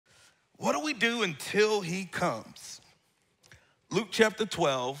What do we do until he comes? Luke chapter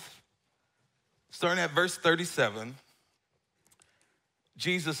 12, starting at verse 37,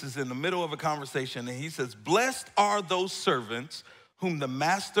 Jesus is in the middle of a conversation and he says, "Blessed are those servants whom the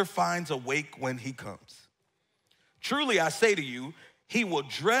master finds awake when he comes. Truly I say to you, he will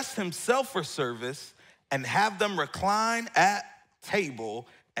dress himself for service and have them recline at table,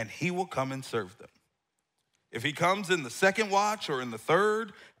 and he will come and serve them. If he comes in the second watch or in the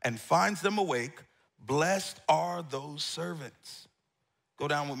third and finds them awake, blessed are those servants." Go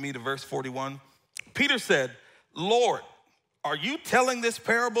down with me to verse 41. Peter said, "Lord, are you telling this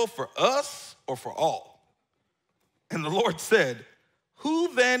parable for us or for all?" And the Lord said,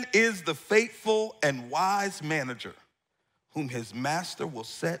 "Who then is the faithful and wise manager whom his master will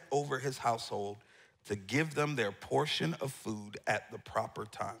set over his household to give them their portion of food at the proper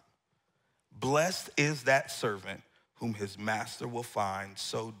time? Blessed is that servant whom his master will find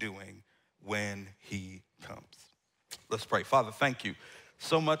so doing when he comes." Let's pray. Father, thank you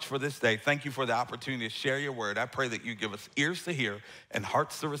so much for this day. Thank you for the opportunity to share your word. I pray that you give us ears to hear and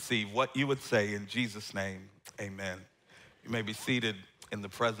hearts to receive what you would say. In Jesus' name, amen. You may be seated in the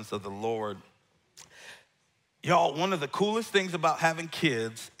presence of the Lord. Y'all, one of the coolest things about having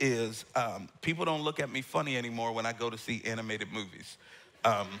kids is people don't look at me funny anymore when I go to see animated movies.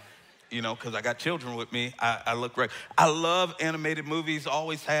 Because I got children with me, I look great. I love animated movies,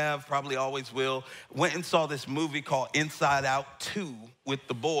 always have, probably always will. Went and saw this movie called Inside Out 2 with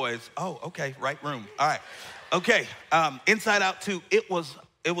the boys. Oh, okay, right room. All right. Okay, Inside Out 2, it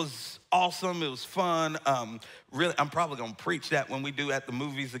was awesome, it was fun. Really, I'm probably gonna preach that when we do at the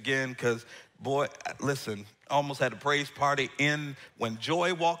movies again, because boy, listen, almost had a praise party when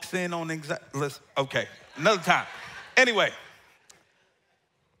Joy walks in on listen, okay, another time. Anyway,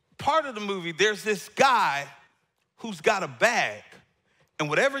 part of the movie, there's this guy who's got a bag, and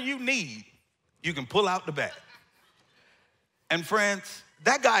whatever you need, you can pull out the bag. And friends,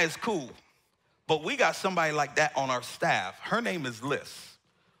 that guy is cool, but we got somebody like that on our staff. Her name is Liz.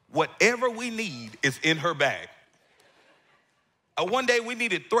 Whatever we need is in her bag. One day we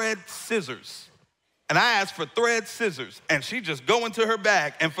needed thread scissors, and I asked for thread scissors, and she just go into her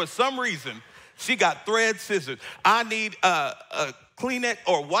bag, and for some reason, she got thread scissors. I need a Kleenex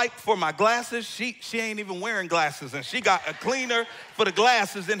or wipe for my glasses. She ain't even wearing glasses, and she got a cleaner for the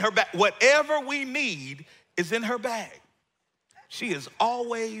glasses in her bag. Whatever we need is in her bag. She is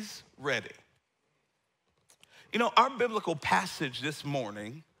always ready. You know, our biblical passage this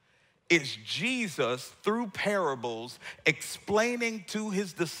morning is Jesus, through parables, explaining to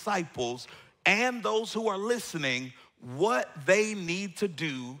his disciples and those who are listening what they need to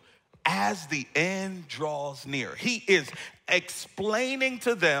do as the end draws near. He is explaining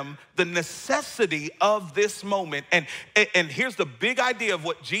to them the necessity of this moment. And here's the big idea of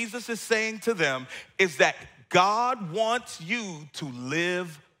what Jesus is saying to them is that God wants you to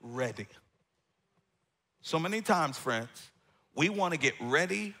live ready. So many times, friends, we want to get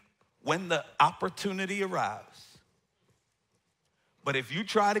ready when the opportunity arrives. But if you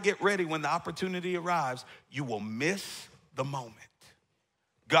try to get ready when the opportunity arrives, you will miss the moment.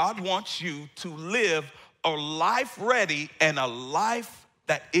 God wants you to live a life ready and a life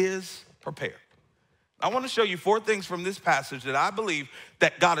that is prepared. I want to show you 4 things from this passage that I believe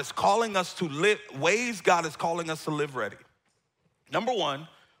that God is calling us to live, ways God is calling us to live ready. Number 1,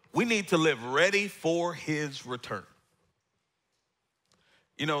 we need to live ready for his return.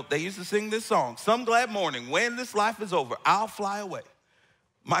 You know, they used to sing this song, "Some glad morning, when this life is over, I'll fly away."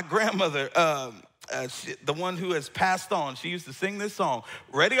 My grandmother, the one who has passed on, she used to sing this song,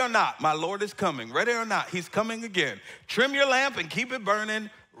 "Ready or not, my Lord is coming. Ready or not, he's coming again. Trim your lamp and keep it burning.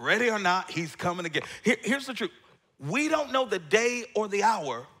 Ready or not, he's coming again." Here's the truth. We don't know the day or the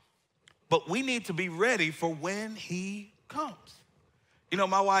hour, but we need to be ready for when he comes. You know,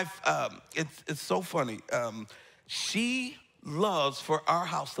 my wife, it's so funny. She loves for our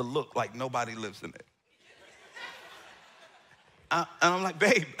house to look like nobody lives in it. And I'm like,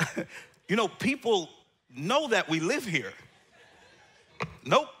 babe, you know, people know that we live here.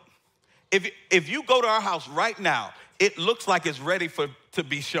 Nope. If you go to our house right now, it looks like it's ready to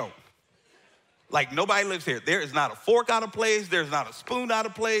be shown. Like nobody lives here. There is not a fork out of place. There's not a spoon out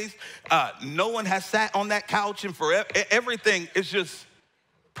of place. No one has sat on that couch and forever. Everything is just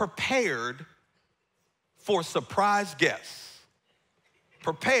prepared for surprise guests.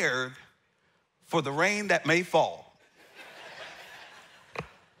 Prepared for the rain that may fall.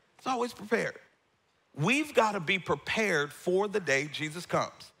 It's always prepared. We've got to be prepared for the day Jesus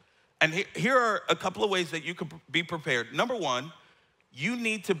comes. And here are a couple of ways that you can be prepared. Number 1, you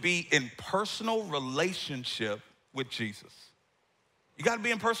need to be in personal relationship with Jesus. You got to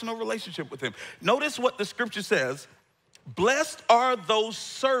be in personal relationship with him. Notice what the scripture says. Blessed are those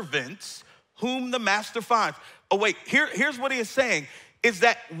servants whom the master finds. Oh, wait, here's what he is saying, is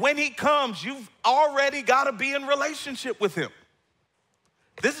that when he comes, you've already got to be in relationship with him.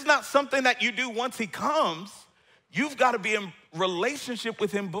 This is not something that you do once he comes. You've got to be in relationship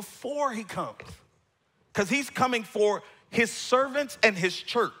with him before he comes, because he's coming for his servants and his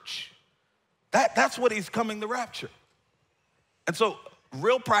church. That's what he's coming to rapture. And so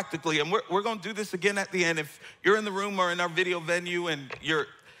real practically, and we're going to do this again at the end. If you're in the room or in our video venue and you're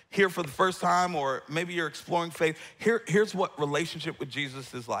here for the first time, or maybe you're exploring faith, here's what relationship with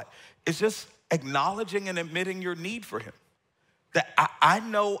Jesus is like. It's just acknowledging and admitting your need for him. That I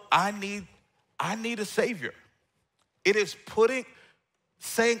know I need a Savior. It is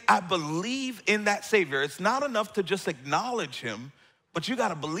saying I believe in that Savior. It's not enough to just acknowledge him, but you got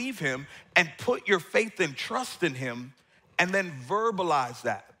to believe him and put your faith and trust in him and then verbalize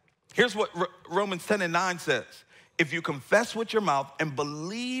that. Here's what Romans 10:9 says. If you confess with your mouth and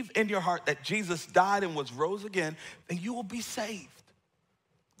believe in your heart that Jesus died and was rose again, then you will be saved.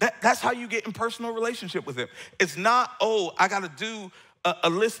 That's how you get in personal relationship with him. It's not, oh, I got to do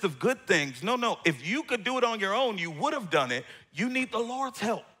a list of good things. No. If you could do it on your own, you would have done it. You need the Lord's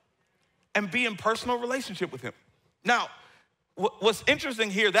help and be in personal relationship with him. Now, what's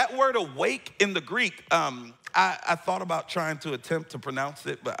interesting here, that word awake in the Greek, I thought about trying to attempt to pronounce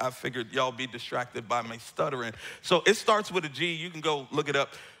it, but I figured y'all be distracted by me stuttering. So it starts with a G. You can go look it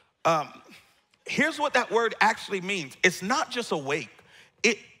up. Here's what that word actually means. It's not just awake.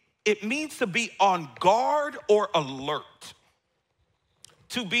 It means to be on guard or alert,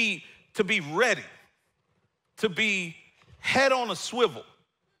 to be ready, to be head on a swivel,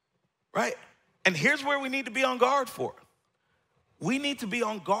 right? And here's where we need to be on guard for. We need to be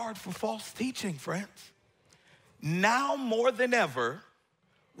on guard for false teaching, friends. Now more than ever,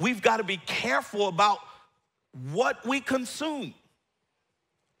 we've got to be careful about what we consume.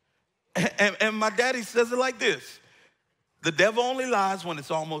 And my daddy says it like this: the devil only lies when it's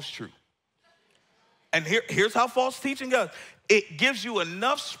almost true. And here's how false teaching goes. It gives you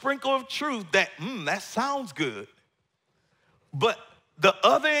enough sprinkle of truth that, that sounds good. But the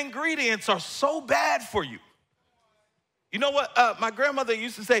other ingredients are so bad for you. You know what my grandmother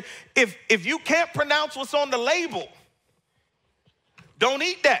used to say? If you can't pronounce what's on the label, don't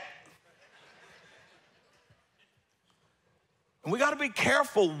eat that. And we got to be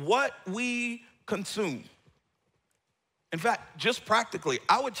careful what we consume. In fact, just practically,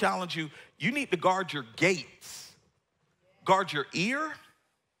 I would challenge you, you need to guard your gates, guard your ear,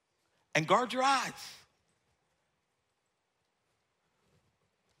 and guard your eyes.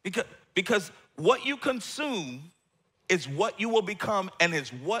 Because what you consume is what you will become and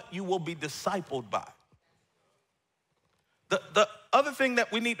is what you will be discipled by. The other thing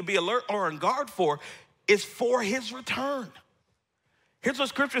that we need to be alert or on guard for is for his return. Here's what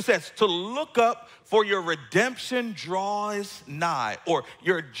scripture says: to look up, for your redemption draws nigh, or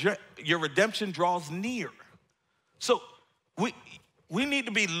your redemption draws near. So we need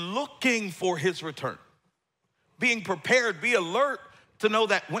to be looking for his return, being prepared, be alert to know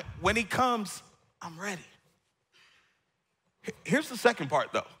that when he comes, I'm ready. Here's the second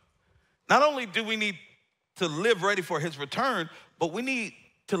part though. Not only do we need to live ready for his return, but we need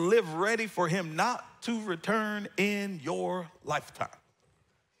to live ready for him not to return in your lifetime.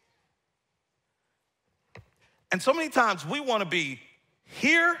 And so many times we want to be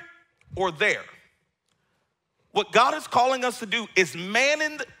here or there. What God is calling us to do is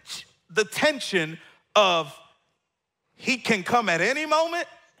manning the tension of he can come at any moment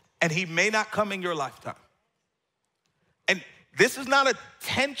and he may not come in your lifetime. And this is not a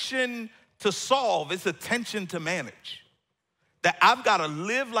tension to solve, it's a tension to manage. That I've got to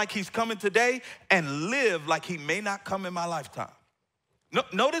live like he's coming today and live like he may not come in my lifetime.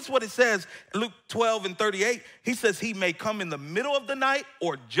 Notice what it says in Luke 12:38. He says he may come in the middle of the night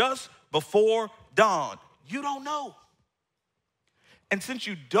or just before dawn. You don't know. And since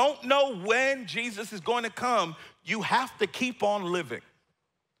you don't know when Jesus is going to come, you have to keep on living.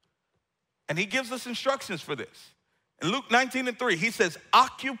 And he gives us instructions for this. In Luke 19:3, he says,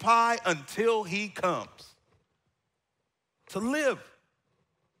 occupy until he comes. To live.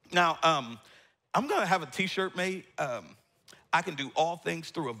 Now, I'm going to have a t-shirt made. I can do all things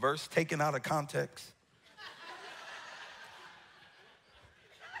through a verse taken out of context.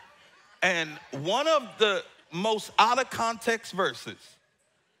 And one of the most out of context verses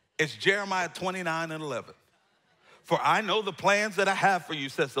is Jeremiah 29:11. For I know the plans that I have for you,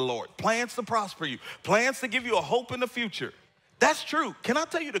 says the Lord. Plans to prosper you. Plans to give you a hope in the future. That's true. Can I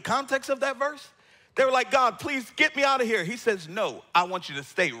tell you the context of that verse? They were like, God, please get me out of here. He says, no, I want you to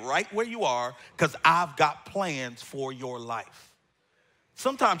stay right where you are because I've got plans for your life.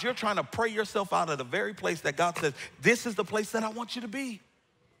 Sometimes you're trying to pray yourself out of the very place that God says, this is the place that I want you to be.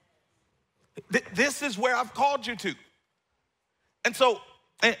 This is where I've called you to. And so,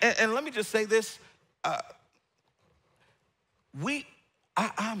 and let me just say this.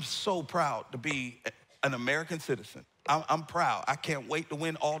 I'm so proud to be an American citizen. I'm proud. I can't wait to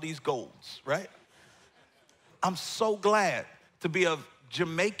win all these golds, right? I'm so glad to be of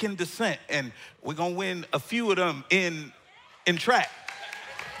Jamaican descent, and we're going to win a few of them in track.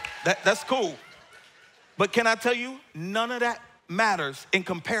 That's cool. But can I tell you, none of that matters in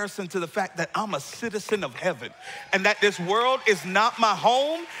comparison to the fact that I'm a citizen of heaven and that this world is not my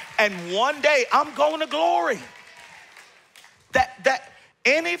home, and one day I'm going to glory. That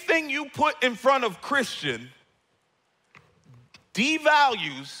anything you put in front of Christian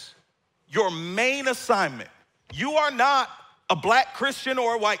devalues your main assignment. You are not a black Christian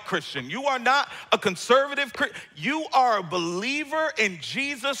or a white Christian. You are not a conservative Christian. You are a believer in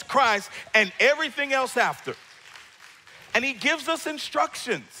Jesus Christ and everything else after. And he gives us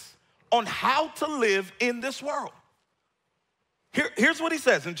instructions on how to live in this world. Here's what he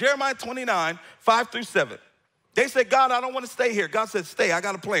says in Jeremiah 29, 5-7. They said, God, I don't want to stay here. God said, stay, I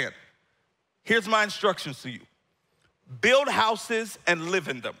got a plan. Here's my instructions to you. Build houses and live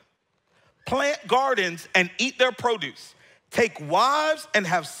in them. Plant gardens and eat their produce. Take wives and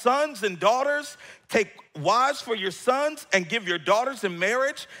have sons and daughters. Take wives for your sons and give your daughters in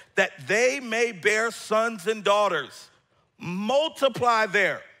marriage that they may bear sons and daughters. Multiply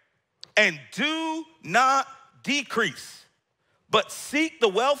there and do not decrease, but seek the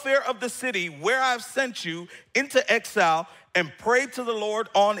welfare of the city where I've sent you into exile and pray to the Lord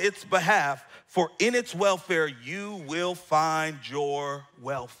on its behalf, for in its welfare you will find your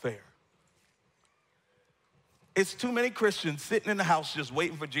welfare. It's too many Christians sitting in the house just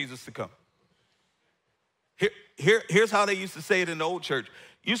waiting for Jesus to come. Here's how they used to say it in the old church.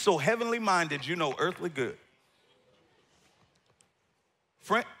 You so heavenly minded, you know earthly good.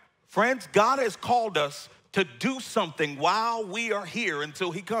 Friends, God has called us to do something while we are here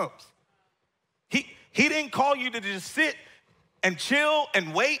until he comes. He didn't call you to just sit and chill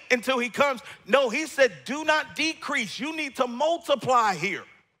and wait until he comes. No, he said, do not decrease. You need to multiply here.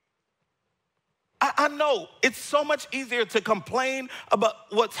 I know it's so much easier to complain about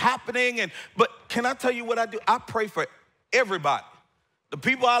what's happening, but can I tell you what I do? I pray for everybody, the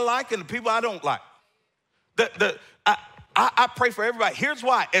people I like and the people I don't like. I pray for everybody. Here's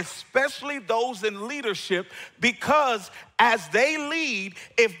why, especially those in leadership, because as they lead,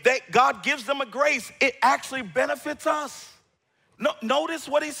 if God gives them a grace, it actually benefits us. Notice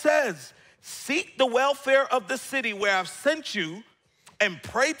what he says. Seek the welfare of the city where I've sent you and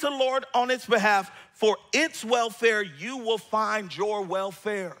pray to the Lord on its behalf. For its welfare, you will find your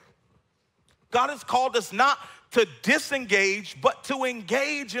welfare. God has called us not to disengage, but to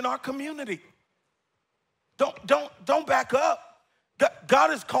engage in our community. Don't back up. God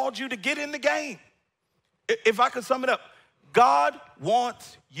has called you to get in the game. If I could sum it up, God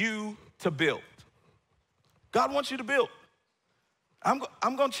wants you to build. God wants you to build. I'm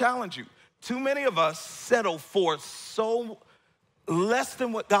going to challenge you. Too many of us settle for so less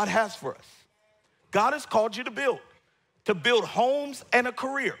than what God has for us. God has called you to build homes and a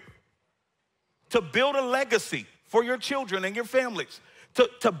career, to build a legacy for your children and your families,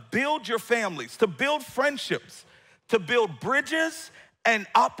 to build your families, to build friendships, to build bridges and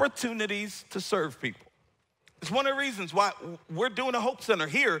opportunities to serve people. It's one of the reasons why we're doing a Hope Center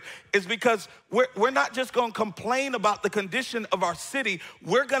here is because we're not just going to complain about the condition of our city.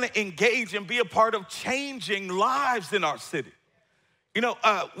 We're going to engage and be a part of changing lives in our city. You know,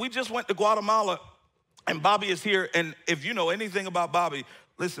 we just went to Guatemala, and Bobby is here, and if you know anything about Bobby,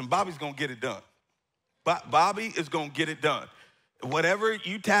 listen, Bobby's going to get it done. Bobby is going to get it done. Whatever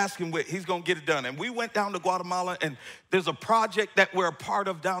you task him with, he's going to get it done. And we went down to Guatemala, and there's a project that we're a part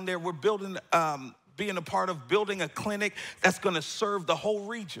of down there. We're building, being a part of building a clinic that's going to serve the whole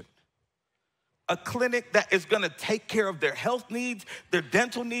region. A clinic that is going to take care of their health needs, their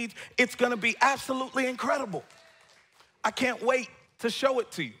dental needs. It's going to be absolutely incredible. I can't wait to show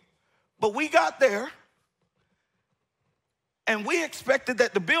it to you. But we got there, and we expected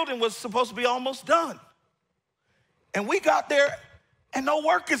that the building was supposed to be almost done. And we got there, and no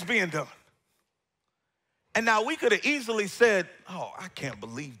work is being done. And now we could have easily said, oh, I can't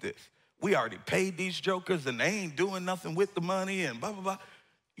believe this. We already paid these jokers, and they ain't doing nothing with the money, and blah, blah, blah.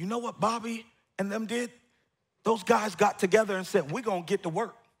 You know what Bobby and them did? Those guys got together and said, we're going to get to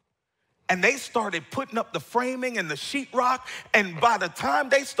work. and they started putting up the framing and the sheetrock. And by the time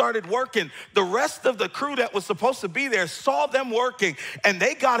they started working, the rest of the crew that was supposed to be there saw them working, and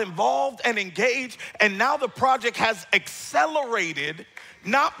they got involved and engaged. And now the project has accelerated,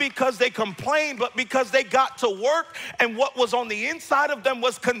 not because they complained, but because they got to work, and what was on the inside of them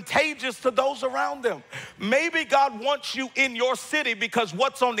was contagious to those around them. Maybe God wants you in your city because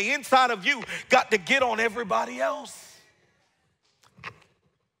what's on the inside of you got to get on everybody else.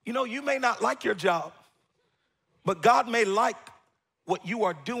 You know, you may not like your job, but God may like what you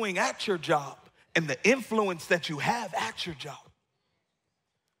are doing at your job and the influence that you have at your job.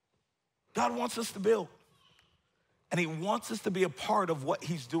 God wants us to build. And he wants us to be a part of what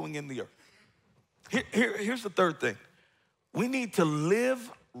he's doing in the earth. Here's the third thing. We need to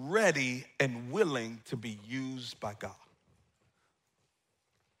live ready and willing to be used by God.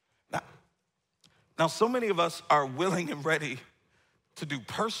 Now, so many of us are willing and ready to do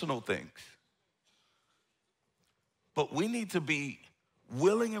personal things. But we need to be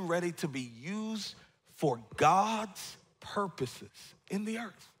willing and ready to be used for God's purposes in the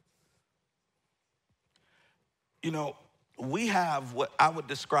earth. You know, we have what I would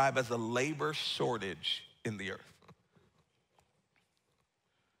describe as a labor shortage in the earth.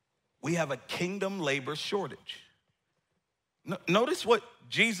 We have a kingdom labor shortage. Notice what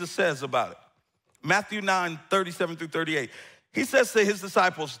Jesus says about it. Matthew 9:37-38. He says to his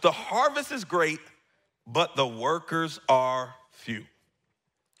disciples, the harvest is great, but the workers are few.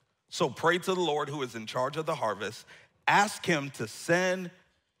 So pray to the Lord who is in charge of the harvest. Ask him to send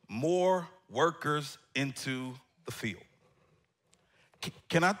more workers into the field.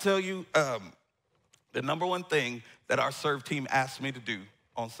 Can I tell you the number one thing that our serve team asked me to do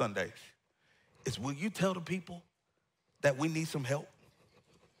on Sundays is, will you tell the people that we need some help?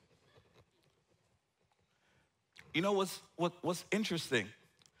 You know what's interesting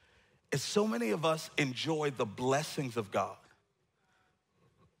is so many of us enjoy the blessings of God,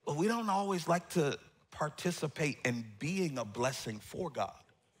 but we don't always like to participate in being a blessing for God.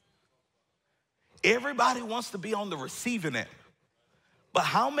 Everybody wants to be on the receiving end. But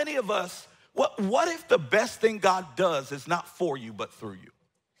how many of us, what if the best thing God does is not for you, but through you?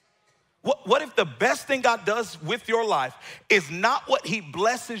 What if the best thing God does with your life is not what he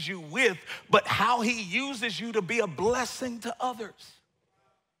blesses you with, but how he uses you to be a blessing to others?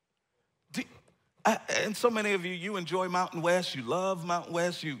 And so many of you, you enjoy Mountain West, you love Mountain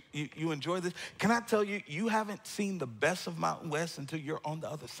West, you enjoy this. Can I tell you, you haven't seen the best of Mountain West until you're on the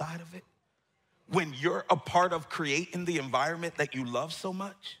other side of it? When you're a part of creating the environment that you love so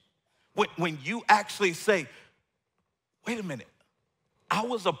much, when you actually say, wait a minute, I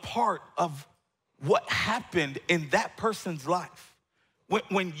was a part of what happened in that person's life.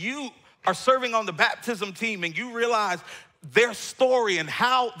 When you are serving on the baptism team and you realize their story and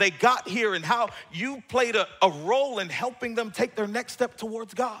how they got here and how you played a role in helping them take their next step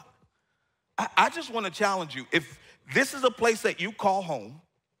towards God. I just want to challenge you. If this is a place that you call home,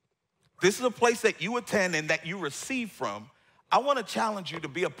 this is a place that you attend and that you receive from, I want to challenge you to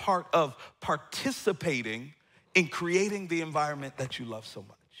be a part of participating in creating the environment that you love so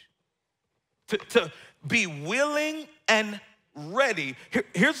much. To be willing and ready.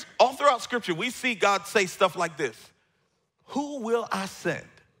 Here's all throughout Scripture, we see God say stuff like this. Who will I send?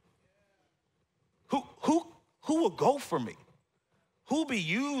 Who will go for me? Who will be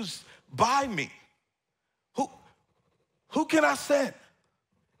used by me? Who can I send?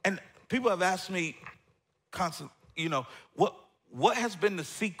 And people have asked me constantly, what has been the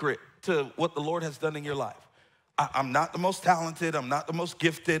secret to what the Lord has done in your life? I'm not the most talented. I'm not the most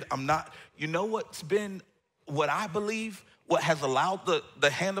gifted. What's been, what I believe, what has allowed the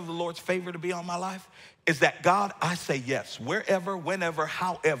hand of the Lord's favor to be on my life is that, God, I say yes, wherever, whenever,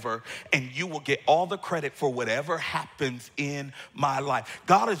 however, and you will get all the credit for whatever happens in my life.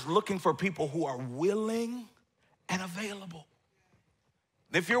 God is looking for people who are willing and available.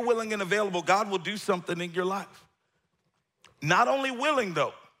 If you're willing and available, God will do something in your life. Not only willing,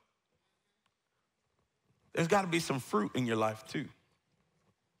 though, there's got to be some fruit in your life, too.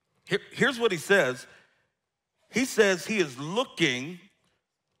 Here's what he says. He says he is looking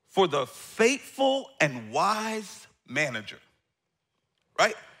for the faithful and wise manager,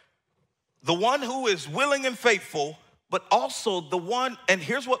 right? The one who is willing and faithful, but also the one, and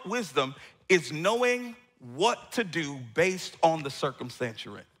here's what wisdom is, knowing what to do based on the circumstance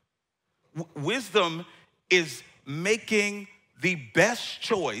you're in. Wisdom is making the best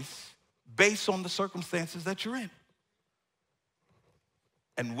choice based on the circumstances that you're in.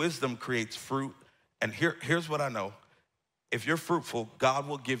 And wisdom creates fruit. And here's what I know. If you're fruitful, God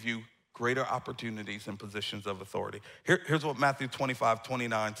will give you greater opportunities and positions of authority. Here's what Matthew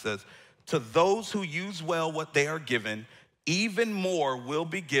 25:29 says. To those who use well what they are given, even more will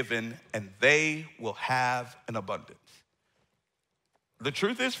be given, and they will have an abundance. The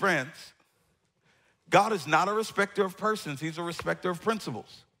truth is, friends, God is not a respecter of persons. He's a respecter of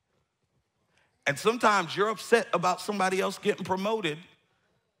principles. And sometimes you're upset about somebody else getting promoted,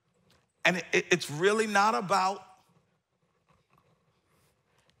 and it's really not about,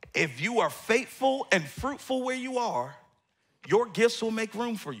 if you are faithful and fruitful where you are, your gifts will make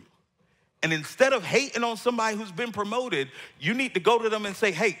room for you. And instead of hating on somebody who's been promoted, you need to go to them and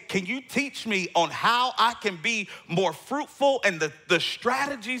say, hey, can you teach me on how I can be more fruitful and the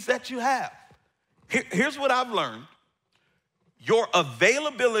strategies that you have? Here's what I've learned. Your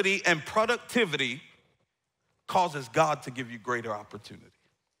availability and productivity causes God to give you greater opportunity.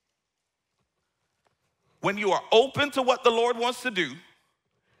 When you are open to what the Lord wants to do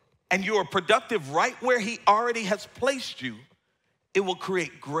and you are productive right where he already has placed you, it will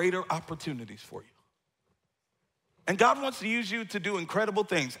create greater opportunities for you. And God wants to use you to do incredible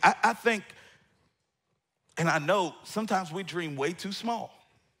things. I think, and I know sometimes we dream way too small.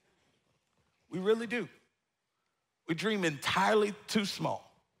 We really do. We dream entirely too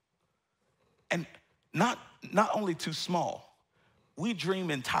small. And not only too small, we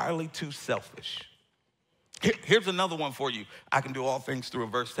dream entirely too selfish. Here's another one for you. I can do all things through a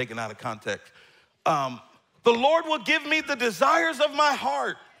verse taken out of context. The Lord will give me the desires of my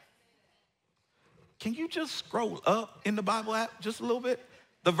heart. Can you just scroll up in the Bible app just a little bit?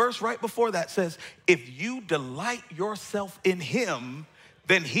 The verse right before that says, if you delight yourself in him,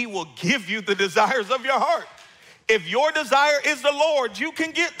 then he will give you the desires of your heart. If your desire is the Lord, you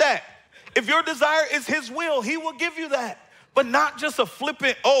can get that. If your desire is his will, he will give you that. But not just a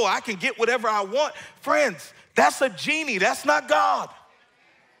flippant, oh, I can get whatever I want. Friends, that's a genie. That's not God.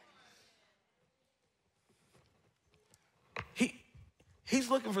 He's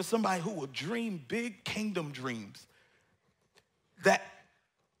looking for somebody who will dream big kingdom dreams, that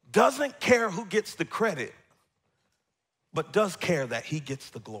doesn't care who gets the credit, but does care that he gets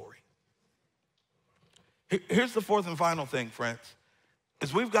the glory. Here's the fourth and final thing, friends,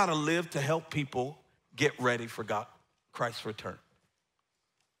 is we've got to live to help people get ready for Christ's return.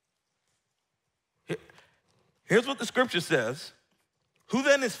 Here's what the scripture says. Who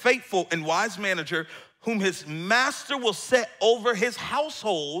then is faithful and wise manager, whom his master will set over his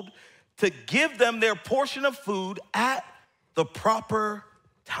household to give them their portion of food at the proper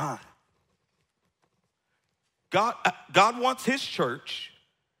time? God wants his church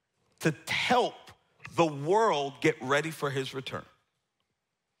to help the world get ready for his return.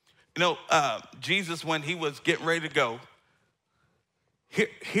 You know, Jesus, when he was getting ready to go,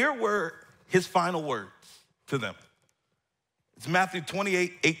 here were his final words to them. It's Matthew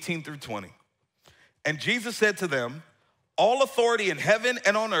 28, 18 through 20. And Jesus said to them, all authority in heaven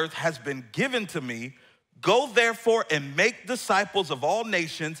and on earth has been given to me. Go therefore and make disciples of all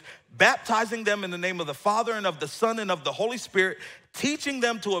nations, baptizing them in the name of the Father and of the Son and of the Holy Spirit, teaching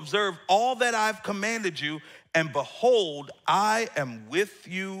them to observe all that I've commanded you. And behold, I am with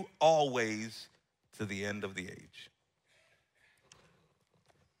you always to the end of the age.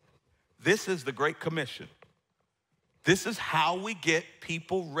 This is the Great Commission. This is how we get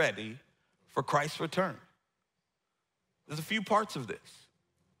people ready for Christ's return. There's a few parts of this.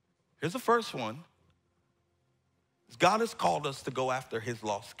 Here's the first one. God has called us to go after his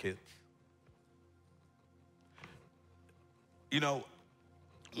lost kids. You know,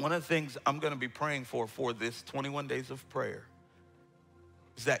 one of the things I'm going to be praying for this 21 days of prayer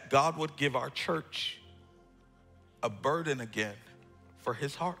is that God would give our church a burden again for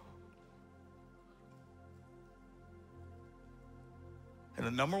his heart. And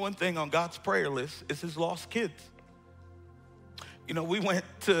the number one thing on God's prayer list is his lost kids. You know, we went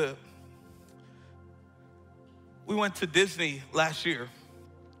to Disney last year,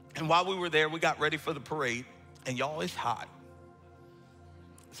 and while we were there, we got ready for the parade, and y'all, it's hot.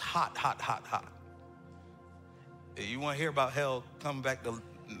 It's hot, hot, hot, hot. If you want to hear about hell, come back to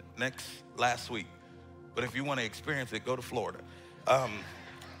last week. But if you want to experience it, go to Florida.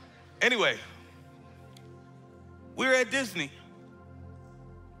 Anyway, we were at Disney,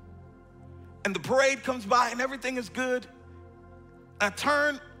 and the parade comes by, and everything is good. I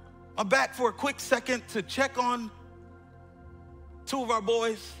turn my back for a quick second to check on two of our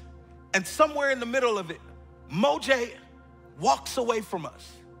boys, and somewhere in the middle of it, Moj walks away from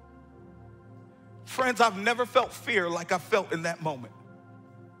us. Friends, I've never felt fear like I felt in that moment.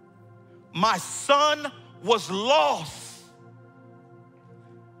 My son was lost,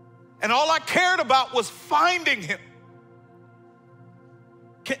 and all I cared about was finding him.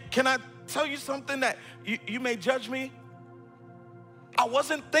 Can I tell you something that you may judge me? I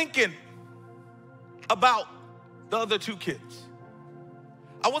wasn't thinking, about the other two kids.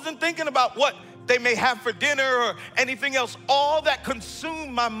 I wasn't thinking about what they may have for dinner or anything else. All that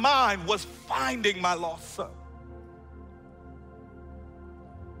consumed my mind was finding my lost son.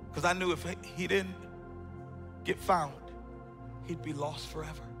 Because I knew if he didn't get found, he'd be lost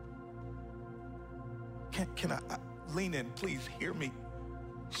forever. Can I lean in? Please hear me.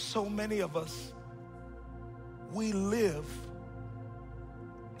 So many of us, we live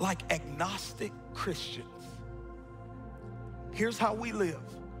like agnostic Christians. Here's how we live.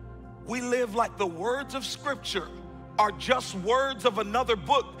 We live like the words of Scripture are just words of another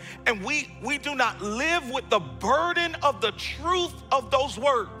book, and we do not live with the burden of the truth of those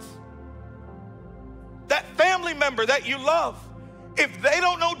words. That family member that you love, if they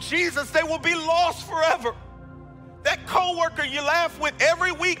don't know Jesus, they will be lost forever. That coworker you laugh with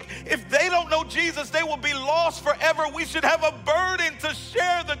every week, if they don't know Jesus, they will be lost forever. We should have a burden to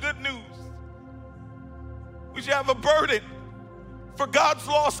share the good news. We should have a burden for God's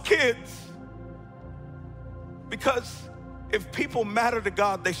lost kids. Because if people matter to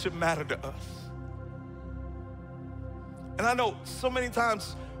God, they should matter to us. And I know so many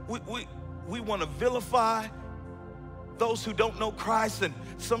times we want to vilify those who don't know Christ, and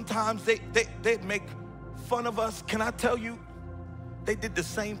sometimes they'd make fun of us. Can I tell you, they did the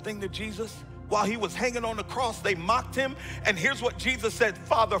same thing to Jesus. While he was hanging on the cross, they mocked him. And here's what Jesus said: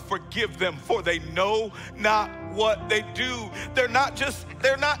 Father, forgive them, for they know not what they do. They're not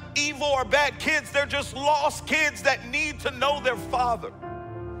evil or bad kids. They're just lost kids that need to know their Father.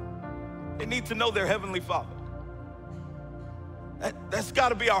 They need to know their Heavenly Father. That's got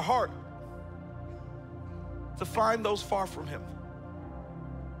to be our heart, to find those far from him.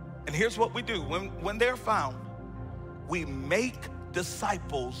 And here's what we do. When they're found, we make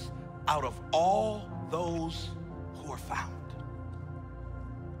disciples out of all those who are found.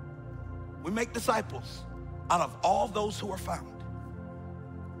 We make disciples out of all those who are found.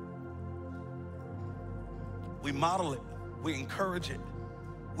 We model it, we encourage it,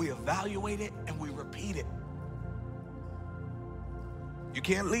 we evaluate it, and we repeat it. You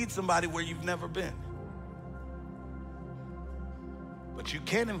can't lead somebody where you've never been, but you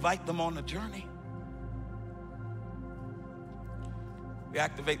can invite them on the journey. We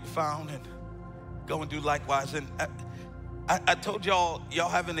activate the found and go and do likewise. And I told y'all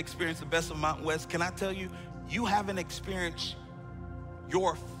haven't experienced the best of Mountain West. Can I tell you, you haven't experienced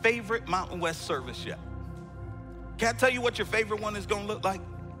your favorite Mountain West service yet. Can I tell you what your favorite one is going to look like?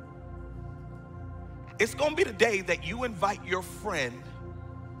 It's going to be the day that you invite your friend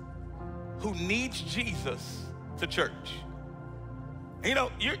who needs Jesus to church. And you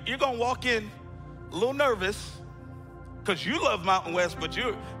know, you're going to walk in a little nervous, because you love Mountain West, but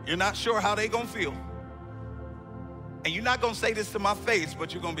you're not sure how they gonna feel. And you're not gonna say this to my face,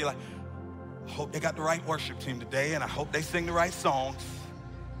 but you're gonna be like, I hope they got the right worship team today, and I hope they sing the right songs.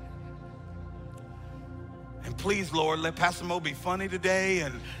 And please, Lord, let Pastor Mo be funny today,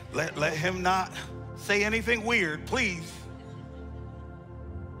 and let him not say anything weird, please.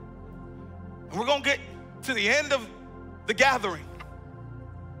 And we're gonna get to the end of the gathering,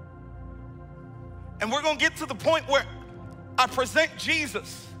 and we're gonna get to the point where I present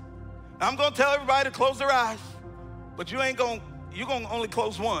Jesus. I'm gonna tell everybody to close their eyes, but you're gonna only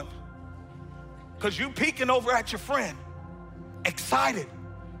close one, because you peeking over at your friend, excited,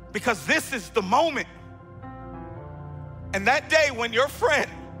 because this is the moment. And that day when your friend,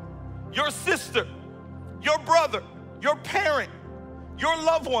 your sister, your brother, your parent, your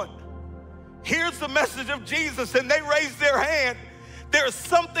loved one hears the message of Jesus and they raise their hand, there's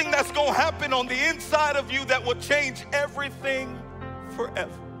something that's going to happen on the inside of you that will change everything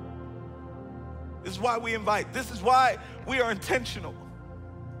forever. This is why we invite. This is why we are intentional.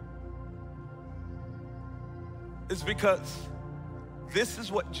 It's because this is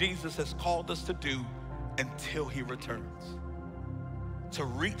what Jesus has called us to do until he returns. To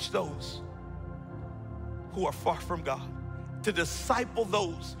reach those who are far from God. To disciple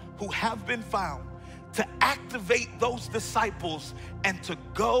those who have been found. To activate those disciples and to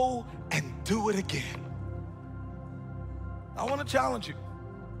go and do it again. I want to challenge you.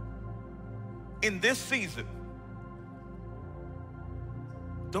 In this season,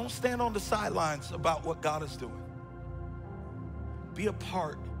 don't stand on the sidelines about what God is doing. Be a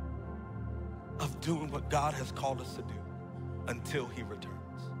part of doing what God has called us to do until he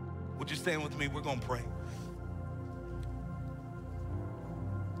returns. Would you stand with me? We're going to pray.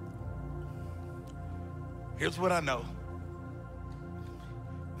 Here's what I know.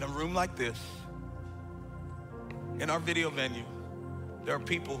 In a room like this, in our video venue, there are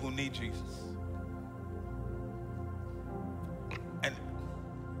people who need Jesus. And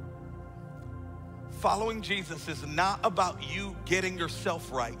following Jesus is not about you getting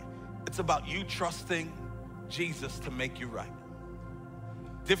yourself right. It's about you trusting Jesus to make you right.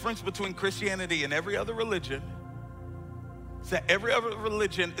 Difference between Christianity and every other religion is that every other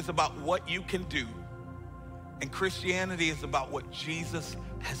religion is about what you can do, and Christianity is about what Jesus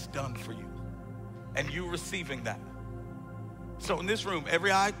has done for you and you receiving that. So in this room,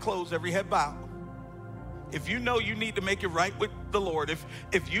 every eye closed, every head bowed. If you know you need to make it right with the Lord,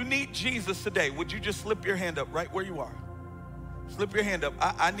 if you need Jesus today, would you just slip your hand up right where you are? Slip your hand up.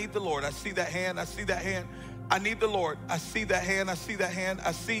 I need the Lord. I see that hand. I see that hand. I need the Lord. I see that hand. I see that hand.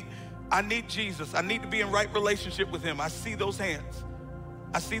 I need Jesus. I need to be in right relationship with him. I see those hands.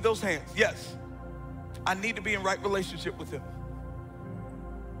 I see those hands. Yes. I need to be in right relationship with him.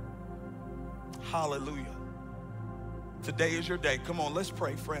 Hallelujah. Today is your day. Come on, let's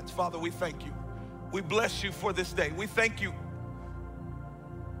pray, friends. Father, we thank you. We bless you for this day. We thank you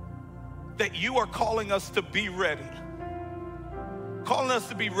that you are calling us to be ready. Calling us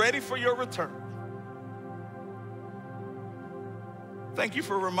to be ready for your return. Thank you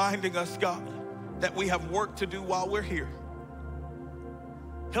for reminding us, God, that we have work to do while we're here.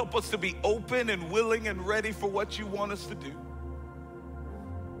 Help us to be open and willing and ready for what you want us to do.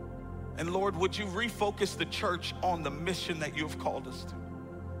 And Lord, would you refocus the church on the mission that you have called us to?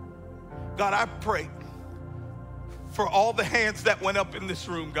 God, I pray for all the hands that went up in this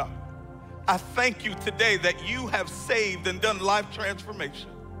room, God. I thank you today that you have saved and done life transformation.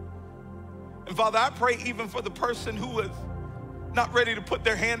 And Father, I pray even for the person who is not ready to put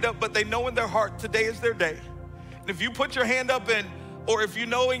their hand up, but they know in their heart today is their day. And if you put your hand up or if you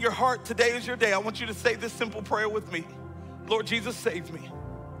know in your heart today is your day, I want you to say this simple prayer with me. Lord Jesus, save me.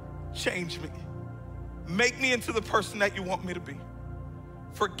 Change me. Make me into the person that you want me to be.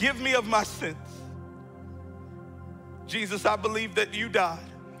 Forgive me of my sins. Jesus, I believe that you died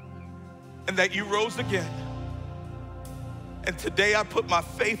and that you rose again. And today I put my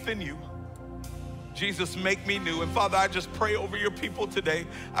faith in you. Jesus, make me new. And Father, I just pray over your people today.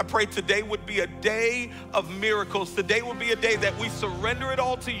 I pray today would be a day of miracles. Today would be a day that we surrender it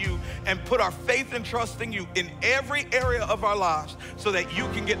all to you and put our faith and trust in you in every area of our lives so that you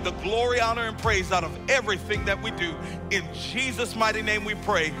can get the glory, honor, and praise out of everything that we do. In Jesus' mighty name we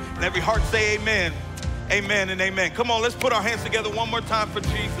pray. And every heart say amen. Amen and amen. Come on, let's put our hands together one more time for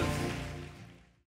Jesus.